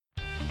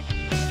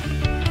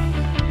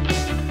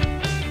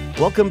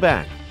Welcome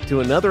back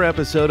to another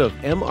episode of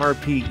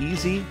MRP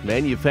Easy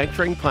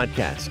Manufacturing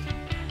Podcast,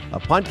 a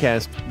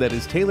podcast that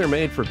is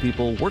tailor-made for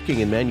people working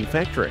in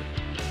manufacturing.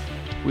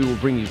 We will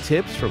bring you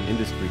tips from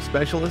industry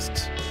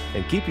specialists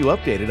and keep you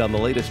updated on the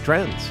latest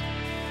trends.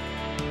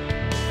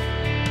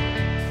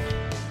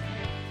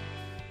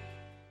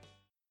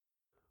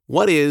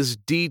 What is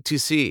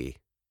D2C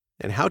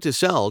and how to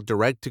sell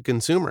direct to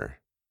consumer?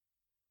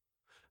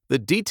 The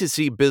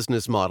D2C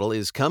business model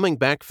is coming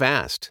back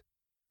fast.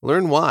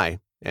 Learn why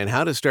and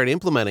how to start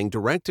implementing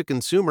direct to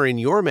consumer in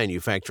your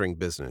manufacturing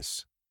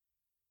business.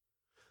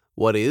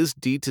 What is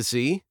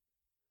D2C?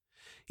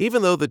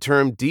 Even though the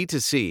term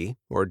D2C,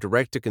 or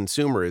direct to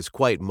consumer, is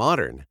quite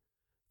modern,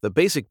 the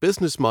basic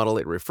business model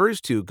it refers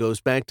to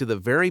goes back to the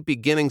very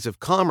beginnings of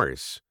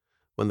commerce,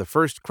 when the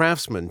first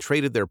craftsmen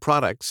traded their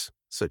products,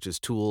 such as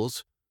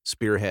tools,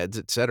 spearheads,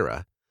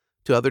 etc.,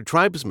 to other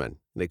tribesmen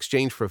in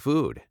exchange for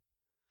food.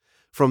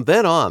 From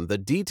then on, the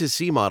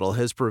D2C model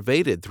has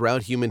pervaded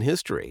throughout human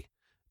history,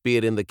 be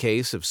it in the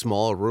case of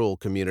small rural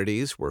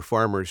communities where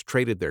farmers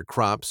traded their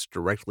crops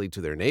directly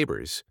to their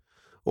neighbors,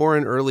 or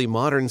in early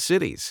modern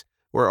cities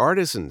where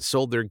artisans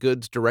sold their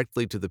goods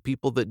directly to the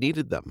people that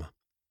needed them.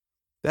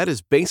 That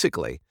is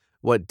basically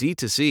what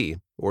D2C,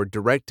 or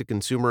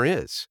direct-to-consumer,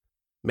 is: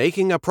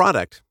 making a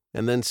product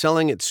and then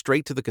selling it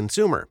straight to the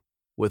consumer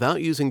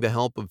without using the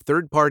help of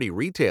third-party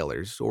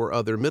retailers or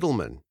other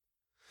middlemen.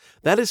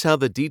 That is how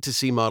the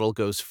D2C model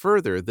goes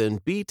further than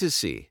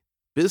B2C,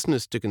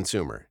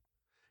 business-to-consumer.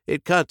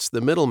 It cuts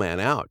the middleman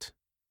out.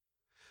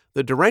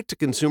 The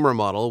direct-to-consumer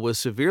model was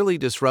severely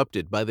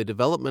disrupted by the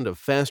development of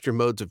faster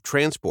modes of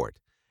transport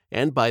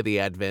and by the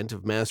advent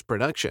of mass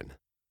production,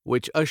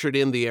 which ushered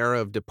in the era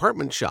of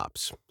department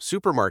shops,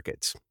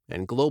 supermarkets,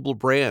 and global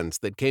brands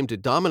that came to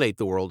dominate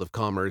the world of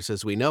commerce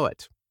as we know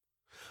it.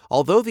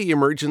 Although the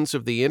emergence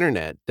of the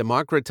Internet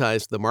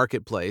democratized the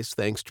marketplace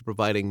thanks to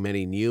providing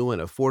many new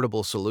and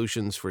affordable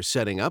solutions for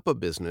setting up a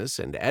business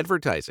and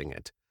advertising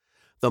it,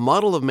 the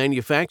model of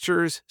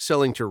manufacturers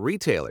selling to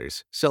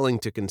retailers, selling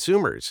to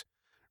consumers,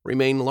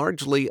 remain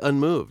largely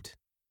unmoved.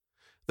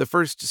 The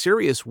first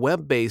serious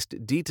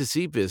web-based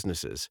D2C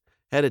businesses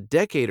had a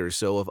decade or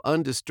so of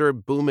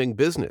undisturbed booming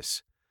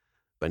business.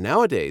 But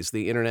nowadays,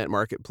 the Internet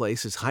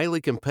marketplace is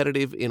highly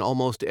competitive in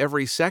almost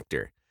every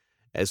sector,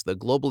 as the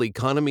global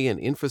economy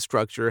and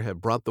infrastructure have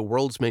brought the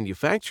world's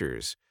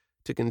manufacturers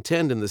to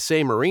contend in the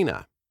same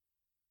arena.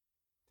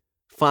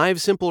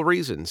 5 simple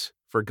reasons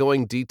for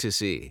going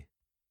D2C.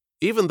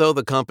 Even though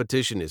the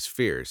competition is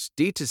fierce,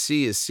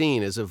 D2C is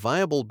seen as a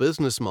viable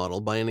business model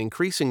by an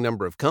increasing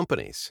number of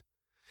companies.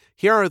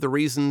 Here are the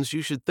reasons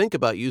you should think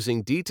about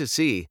using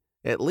D2C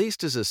at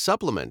least as a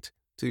supplement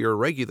to your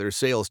regular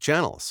sales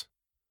channels.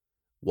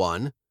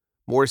 1.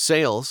 More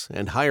sales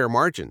and higher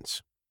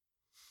margins.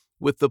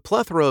 With the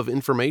plethora of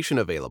information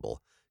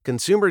available,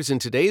 consumers in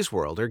today's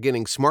world are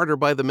getting smarter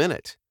by the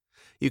minute.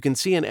 You can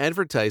see an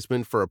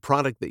advertisement for a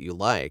product that you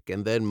like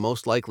and then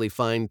most likely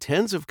find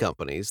tens of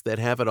companies that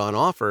have it on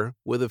offer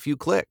with a few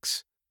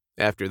clicks.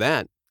 After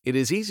that, it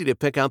is easy to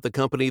pick out the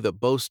company that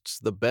boasts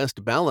the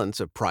best balance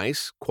of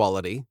price,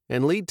 quality,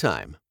 and lead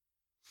time.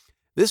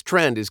 This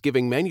trend is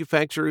giving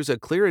manufacturers a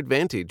clear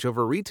advantage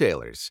over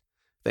retailers.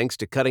 Thanks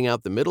to cutting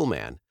out the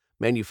middleman,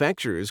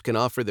 manufacturers can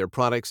offer their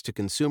products to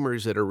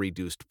consumers at a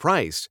reduced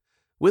price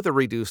with a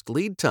reduced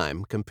lead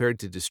time compared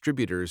to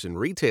distributors and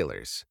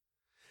retailers.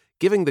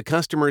 Giving the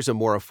customers a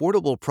more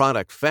affordable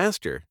product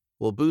faster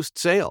will boost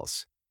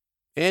sales.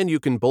 And you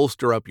can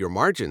bolster up your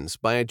margins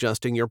by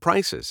adjusting your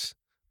prices,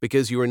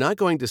 because you are not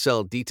going to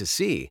sell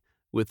D2C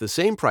with the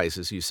same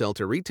prices you sell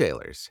to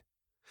retailers.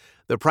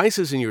 The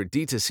prices in your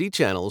D2C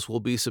channels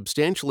will be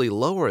substantially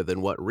lower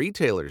than what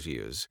retailers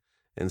use,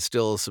 and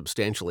still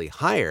substantially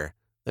higher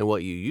than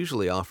what you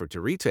usually offer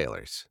to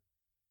retailers.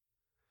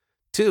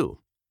 2.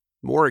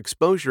 More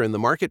exposure in the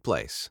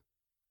marketplace.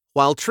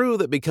 While true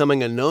that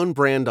becoming a known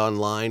brand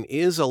online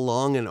is a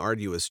long and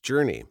arduous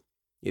journey,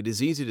 it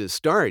is easy to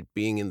start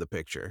being in the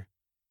picture.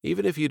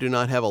 Even if you do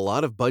not have a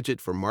lot of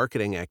budget for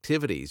marketing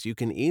activities, you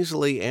can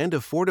easily and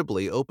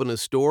affordably open a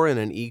store in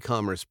an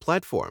e-commerce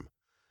platform,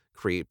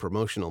 create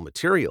promotional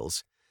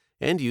materials,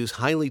 and use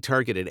highly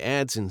targeted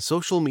ads in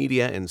social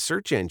media and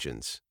search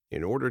engines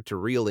in order to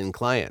reel in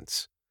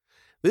clients.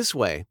 This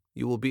way,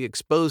 you will be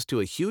exposed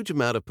to a huge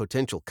amount of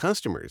potential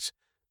customers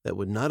that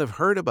would not have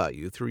heard about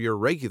you through your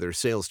regular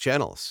sales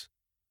channels.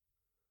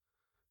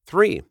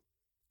 3.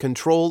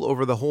 Control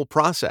over the whole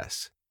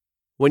process.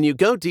 When you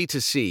go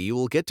D2C, you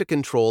will get to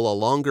control a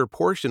longer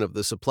portion of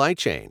the supply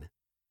chain.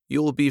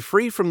 You will be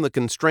free from the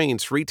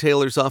constraints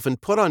retailers often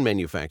put on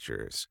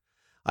manufacturers,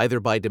 either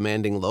by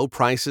demanding low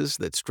prices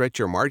that stretch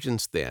your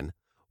margins thin,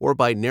 or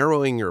by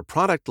narrowing your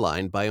product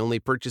line by only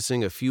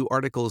purchasing a few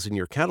articles in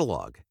your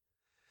catalog.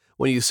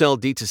 When you sell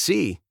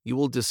D2C, you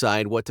will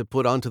decide what to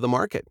put onto the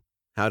market,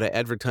 how to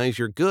advertise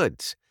your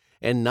goods,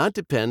 and not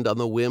depend on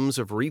the whims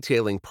of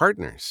retailing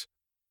partners.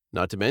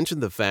 Not to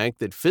mention the fact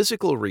that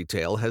physical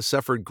retail has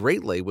suffered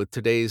greatly with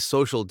today's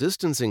social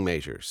distancing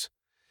measures.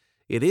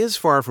 It is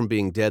far from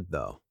being dead,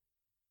 though.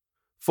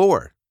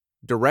 4.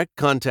 Direct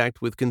contact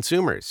with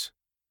consumers.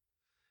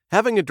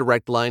 Having a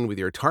direct line with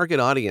your target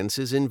audience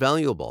is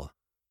invaluable.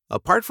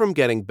 Apart from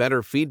getting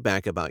better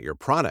feedback about your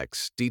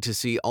products,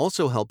 D2C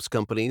also helps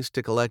companies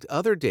to collect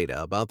other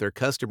data about their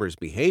customers'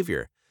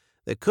 behavior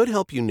that could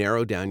help you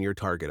narrow down your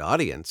target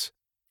audience,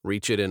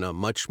 reach it in a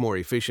much more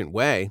efficient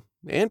way,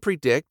 and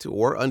predict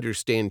or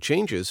understand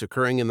changes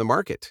occurring in the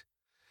market.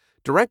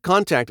 Direct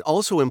contact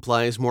also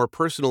implies more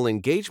personal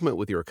engagement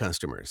with your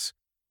customers,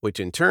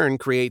 which in turn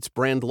creates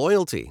brand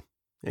loyalty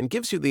and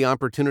gives you the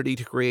opportunity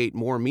to create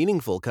more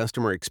meaningful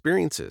customer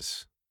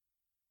experiences.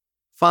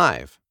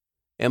 5.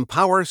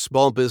 Empower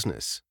small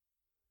business.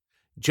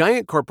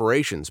 Giant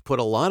corporations put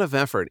a lot of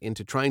effort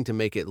into trying to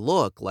make it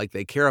look like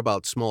they care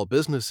about small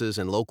businesses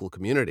and local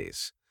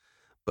communities.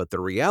 But the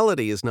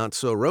reality is not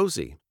so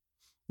rosy.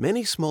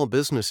 Many small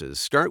businesses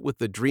start with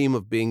the dream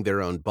of being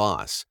their own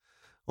boss,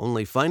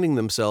 only finding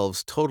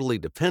themselves totally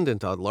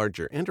dependent on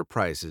larger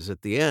enterprises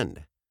at the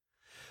end.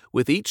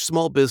 With each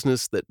small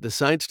business that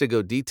decides to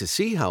go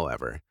D2C,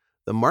 however,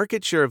 the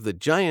market share of the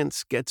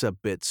giants gets a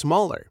bit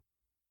smaller,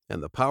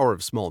 and the power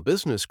of small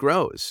business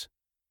grows.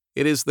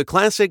 It is the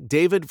classic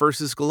David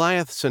versus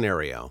Goliath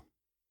scenario.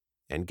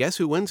 And guess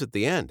who wins at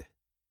the end?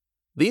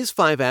 These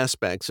 5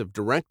 aspects of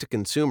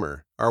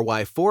direct-to-consumer are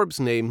why Forbes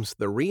names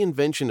the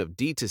reinvention of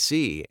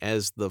D2C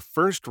as the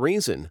first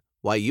reason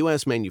why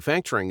U.S.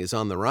 manufacturing is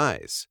on the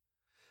rise.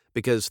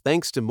 Because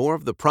thanks to more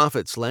of the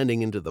profits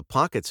landing into the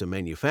pockets of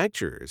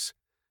manufacturers,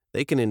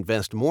 they can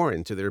invest more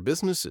into their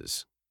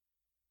businesses.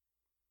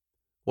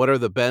 What are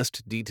the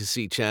best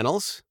D2C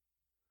channels?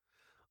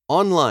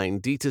 Online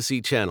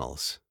D2C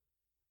channels.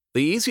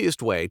 The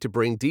easiest way to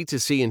bring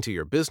D2C into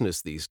your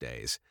business these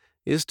days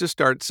is to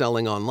start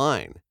selling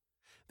online.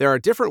 There are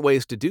different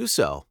ways to do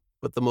so,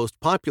 but the most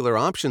popular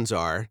options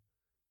are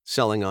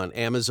selling on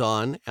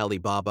Amazon,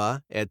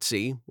 Alibaba,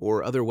 Etsy,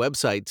 or other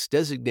websites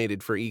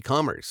designated for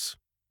e-commerce,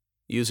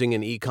 using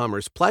an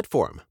e-commerce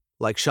platform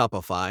like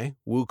Shopify,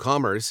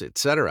 WooCommerce,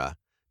 etc.,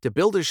 to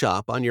build a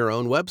shop on your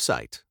own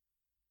website,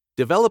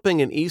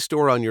 developing an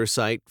e-store on your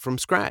site from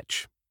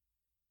scratch.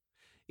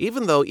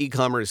 Even though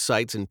e-commerce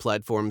sites and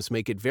platforms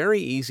make it very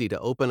easy to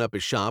open up a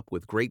shop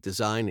with great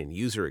design and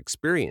user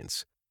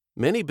experience,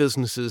 many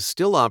businesses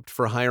still opt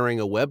for hiring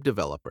a web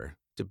developer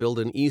to build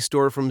an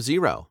e-store from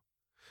zero.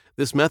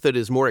 This method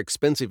is more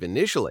expensive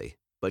initially,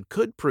 but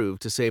could prove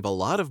to save a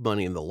lot of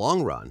money in the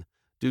long run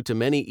due to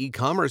many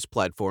e-commerce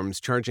platforms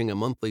charging a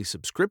monthly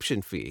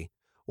subscription fee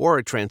or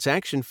a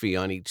transaction fee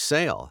on each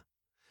sale.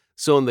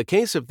 So in the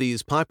case of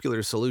these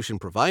popular solution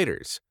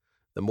providers,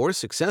 the more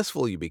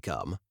successful you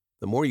become,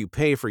 the more you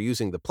pay for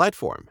using the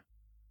platform.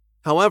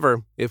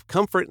 However, if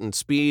comfort and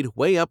speed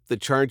weigh up the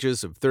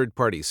charges of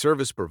third-party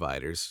service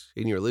providers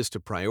in your list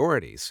of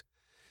priorities,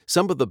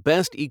 some of the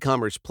best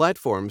e-commerce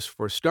platforms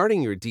for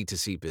starting your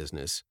D2C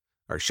business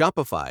are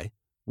Shopify,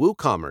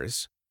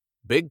 WooCommerce,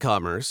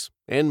 BigCommerce,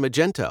 and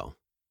Magento.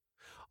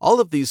 All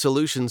of these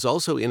solutions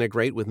also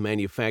integrate with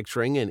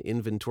manufacturing and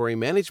inventory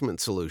management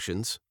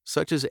solutions,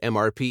 such as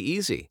MRP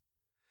Easy.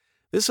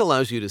 This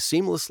allows you to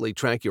seamlessly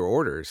track your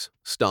orders,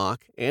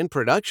 stock, and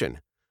production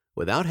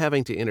without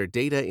having to enter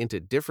data into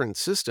different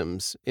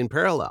systems in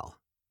parallel.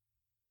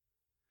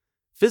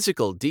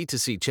 Physical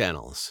D2C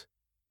channels.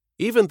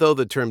 Even though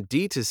the term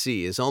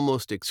D2C is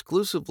almost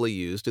exclusively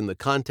used in the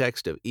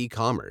context of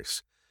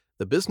e-commerce,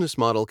 the business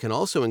model can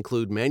also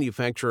include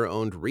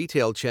manufacturer-owned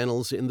retail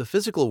channels in the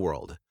physical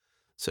world,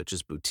 such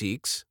as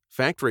boutiques,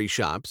 factory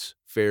shops,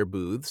 fair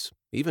booths,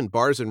 even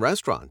bars and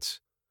restaurants.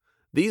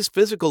 These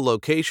physical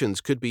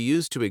locations could be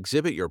used to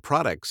exhibit your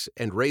products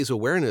and raise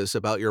awareness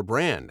about your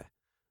brand,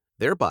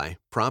 thereby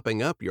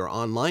propping up your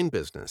online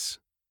business.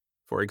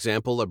 For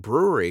example, a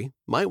brewery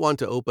might want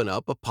to open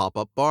up a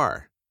pop-up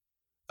bar.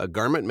 A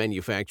garment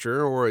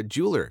manufacturer or a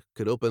jeweler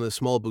could open a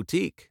small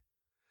boutique.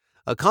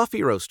 A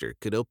coffee roaster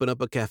could open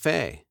up a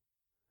cafe.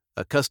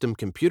 A custom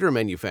computer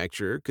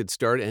manufacturer could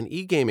start an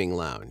e-gaming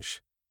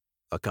lounge.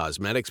 A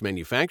cosmetics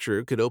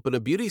manufacturer could open a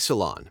beauty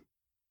salon,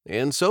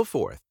 and so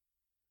forth.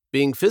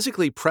 Being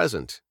physically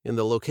present in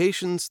the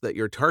locations that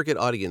your target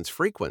audience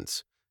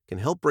frequents can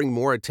help bring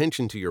more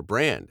attention to your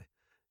brand,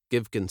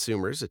 give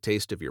consumers a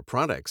taste of your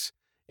products,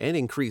 and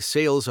increase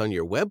sales on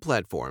your web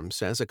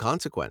platforms as a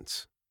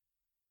consequence.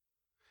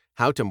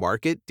 How to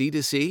market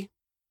D2C?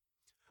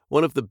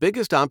 One of the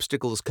biggest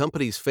obstacles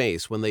companies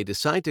face when they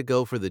decide to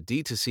go for the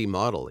D2C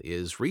model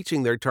is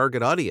reaching their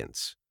target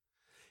audience.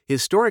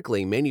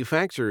 Historically,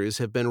 manufacturers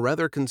have been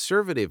rather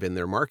conservative in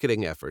their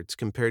marketing efforts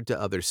compared to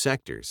other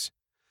sectors.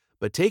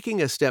 But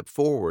taking a step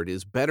forward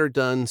is better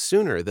done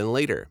sooner than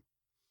later.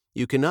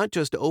 You cannot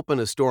just open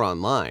a store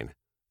online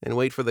and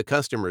wait for the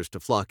customers to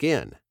flock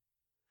in.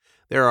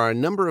 There are a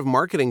number of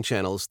marketing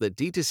channels that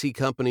D2C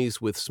companies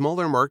with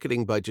smaller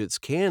marketing budgets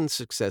can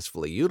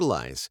successfully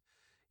utilize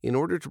in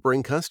order to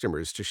bring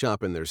customers to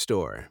shop in their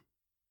store.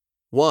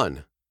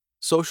 1.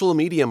 Social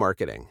media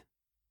marketing.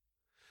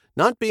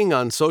 Not being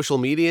on social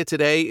media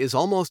today is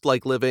almost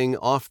like living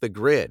off the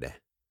grid,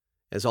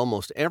 as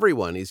almost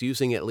everyone is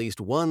using at least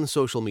one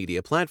social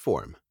media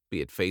platform,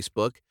 be it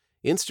Facebook,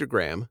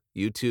 Instagram,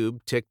 YouTube,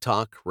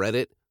 TikTok,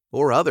 Reddit,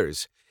 or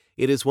others,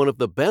 it is one of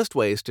the best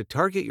ways to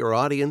target your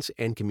audience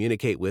and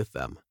communicate with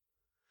them.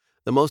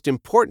 The most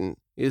important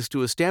is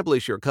to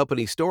establish your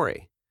company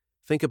story.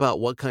 Think about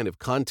what kind of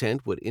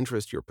content would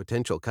interest your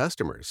potential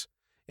customers,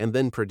 and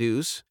then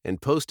produce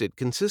and post it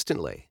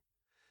consistently.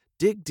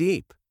 Dig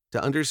deep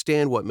to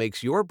understand what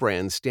makes your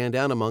brand stand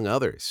out among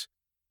others.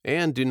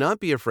 And do not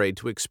be afraid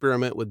to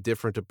experiment with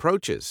different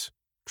approaches.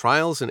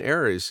 Trials and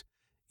errors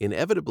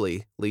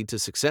inevitably lead to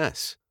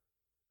success.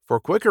 For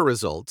quicker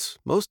results,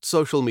 most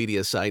social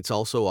media sites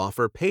also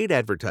offer paid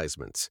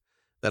advertisements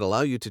that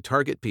allow you to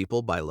target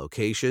people by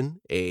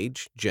location,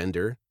 age,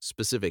 gender,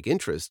 specific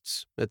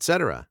interests,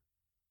 etc.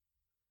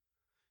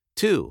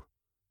 2.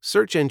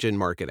 Search engine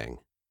marketing.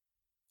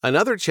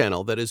 Another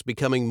channel that is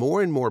becoming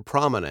more and more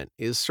prominent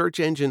is search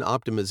engine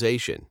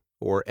optimization,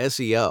 or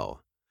SEO.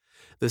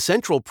 The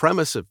central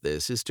premise of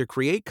this is to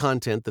create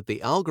content that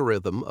the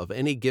algorithm of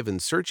any given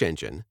search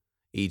engine,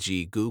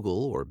 e.g.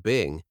 Google or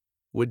Bing,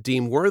 would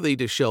deem worthy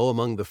to show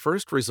among the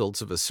first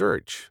results of a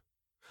search.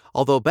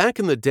 Although back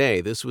in the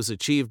day this was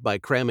achieved by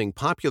cramming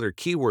popular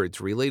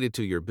keywords related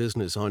to your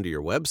business onto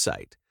your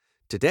website,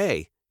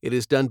 today it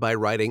is done by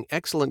writing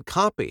excellent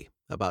copy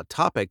about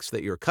topics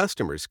that your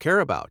customers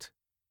care about.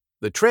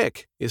 The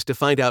trick is to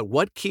find out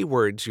what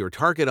keywords your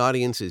target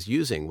audience is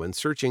using when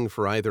searching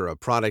for either a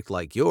product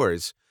like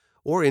yours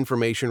or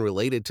information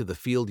related to the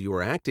field you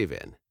are active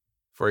in.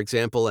 For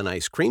example, an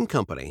ice cream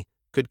company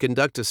could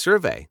conduct a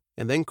survey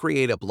and then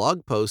create a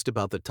blog post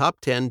about the top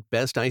 10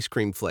 best ice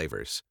cream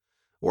flavors,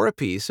 or a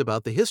piece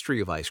about the history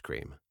of ice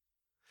cream.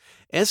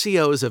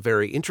 SEO is a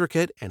very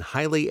intricate and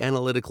highly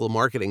analytical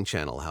marketing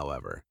channel,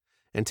 however,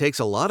 and takes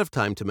a lot of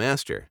time to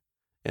master,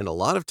 and a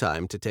lot of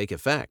time to take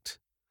effect.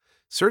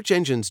 Search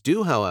engines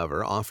do,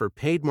 however, offer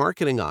paid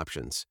marketing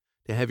options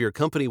to have your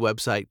company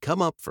website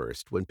come up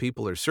first when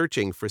people are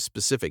searching for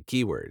specific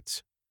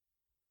keywords.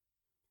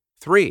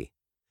 3.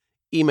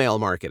 Email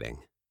marketing.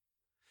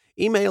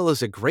 Email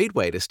is a great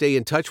way to stay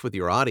in touch with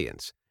your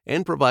audience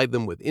and provide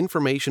them with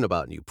information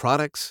about new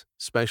products,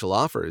 special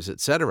offers,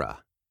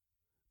 etc.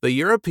 The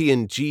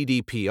European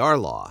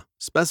GDPR law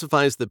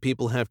specifies that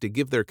people have to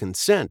give their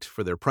consent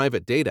for their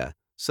private data,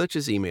 such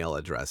as email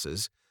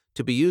addresses,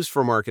 to be used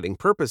for marketing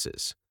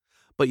purposes.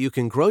 But you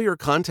can grow your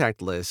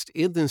contact list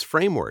in this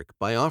framework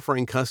by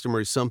offering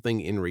customers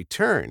something in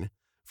return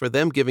for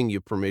them giving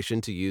you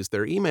permission to use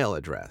their email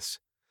address.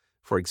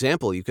 For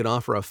example, you could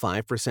offer a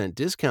 5%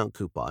 discount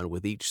coupon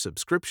with each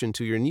subscription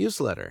to your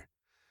newsletter,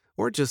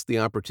 or just the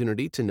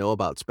opportunity to know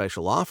about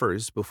special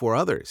offers before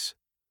others.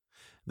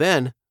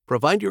 Then,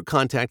 provide your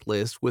contact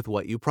list with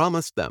what you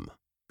promised them,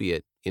 be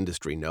it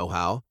industry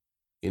know-how,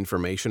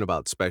 information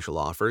about special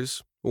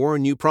offers, or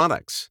new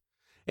products,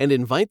 and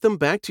invite them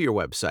back to your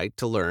website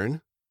to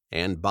learn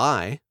and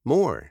buy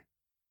more.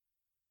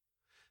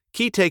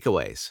 Key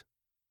takeaways.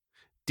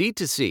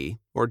 D2C,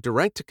 or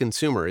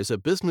direct-to-consumer, is a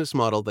business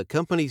model that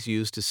companies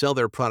use to sell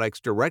their products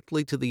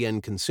directly to the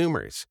end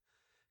consumers,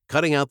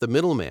 cutting out the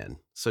middleman,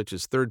 such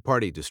as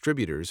third-party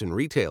distributors and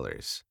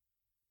retailers.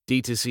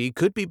 D2C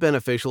could be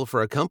beneficial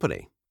for a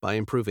company by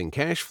improving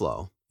cash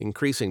flow,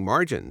 increasing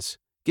margins,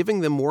 giving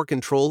them more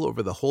control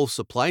over the whole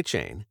supply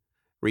chain,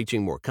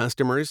 reaching more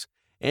customers,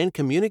 and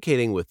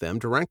communicating with them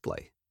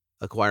directly,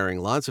 acquiring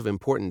lots of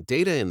important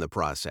data in the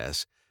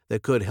process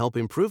that could help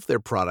improve their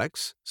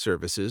products,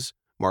 services,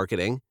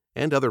 marketing,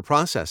 and other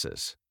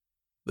processes.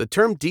 The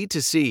term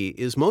D2C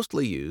is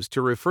mostly used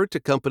to refer to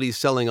companies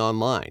selling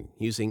online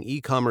using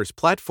e-commerce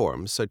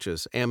platforms such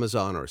as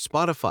Amazon or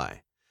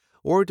Spotify,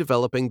 or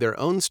developing their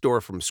own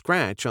store from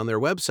scratch on their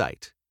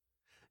website.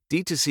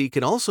 D2C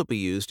can also be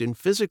used in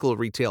physical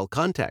retail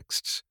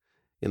contexts,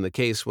 in the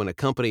case when a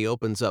company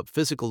opens up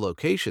physical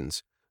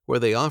locations where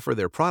they offer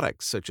their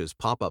products such as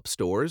pop-up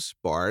stores,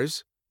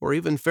 bars, or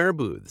even fair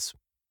booths.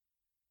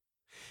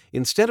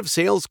 Instead of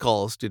sales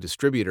calls to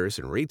distributors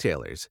and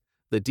retailers,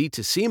 the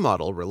D2C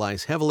model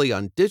relies heavily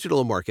on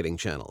digital marketing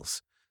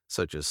channels,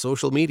 such as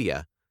social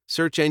media,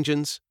 search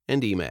engines,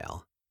 and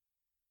email.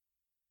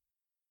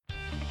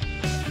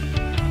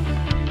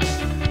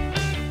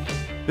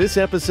 This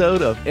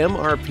episode of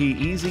MRP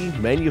Easy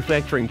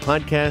Manufacturing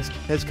Podcast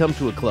has come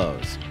to a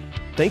close.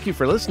 Thank you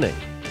for listening.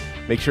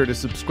 Make sure to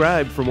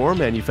subscribe for more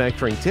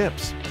manufacturing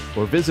tips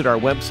or visit our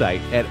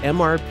website at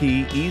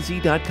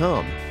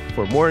mrpeasy.com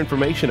for more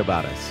information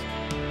about us.